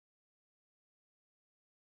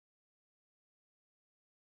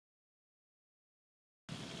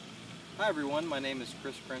Hi everyone, my name is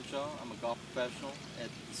Chris Crenshaw. I'm a golf professional at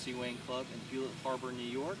the Seawain Club in Hewlett Harbor, New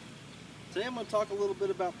York. Today I'm going to talk a little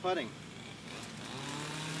bit about putting.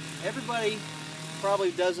 Everybody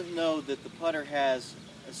probably doesn't know that the putter has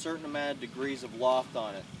a certain amount of degrees of loft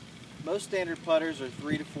on it. Most standard putters are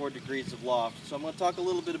 3 to 4 degrees of loft. So I'm going to talk a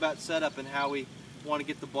little bit about setup and how we want to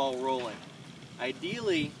get the ball rolling.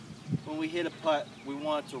 Ideally, when we hit a putt, we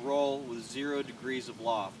want it to roll with 0 degrees of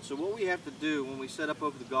loft. So what we have to do when we set up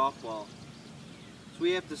over the golf ball is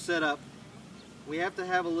we have to set up, we have to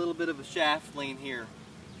have a little bit of a shaft lean here.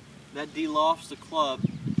 That de-lofts the club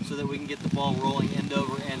so that we can get the ball rolling end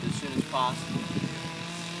over end as soon as possible.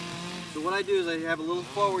 So what I do is I have a little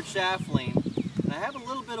forward shaft lean, and I have a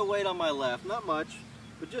little bit of weight on my left, not much,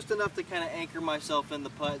 but just enough to kind of anchor myself in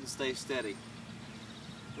the putt and stay steady.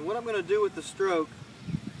 And what I'm going to do with the stroke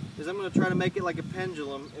is I'm going to try to make it like a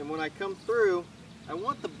pendulum, and when I come through, I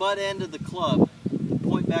want the butt end of the club to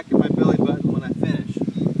point back at my belly button when I finish.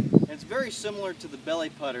 And it's very similar to the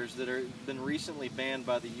belly putters that have been recently banned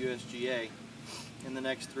by the USGA in the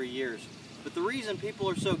next 3 years. But the reason people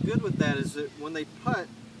are so good with that is that when they putt,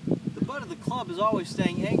 the butt of the club is always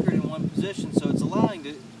staying anchored in one position, so it's allowing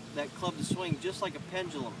that club to swing just like a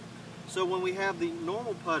pendulum. So when we have the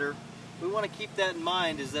normal putter, we want to keep that in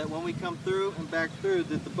mind, is that when we come through and back through,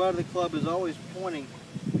 that the butt of the club is always pointing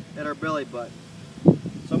at our belly button.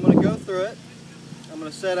 So I'm going to go through it. I'm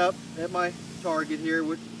going to set up at my target here.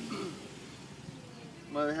 I'm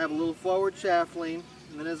going to have a little forward shaft lean,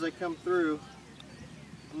 and then as I come through,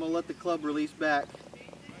 I'm going to let the club release back,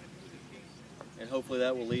 and hopefully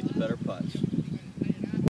that will lead to better putts.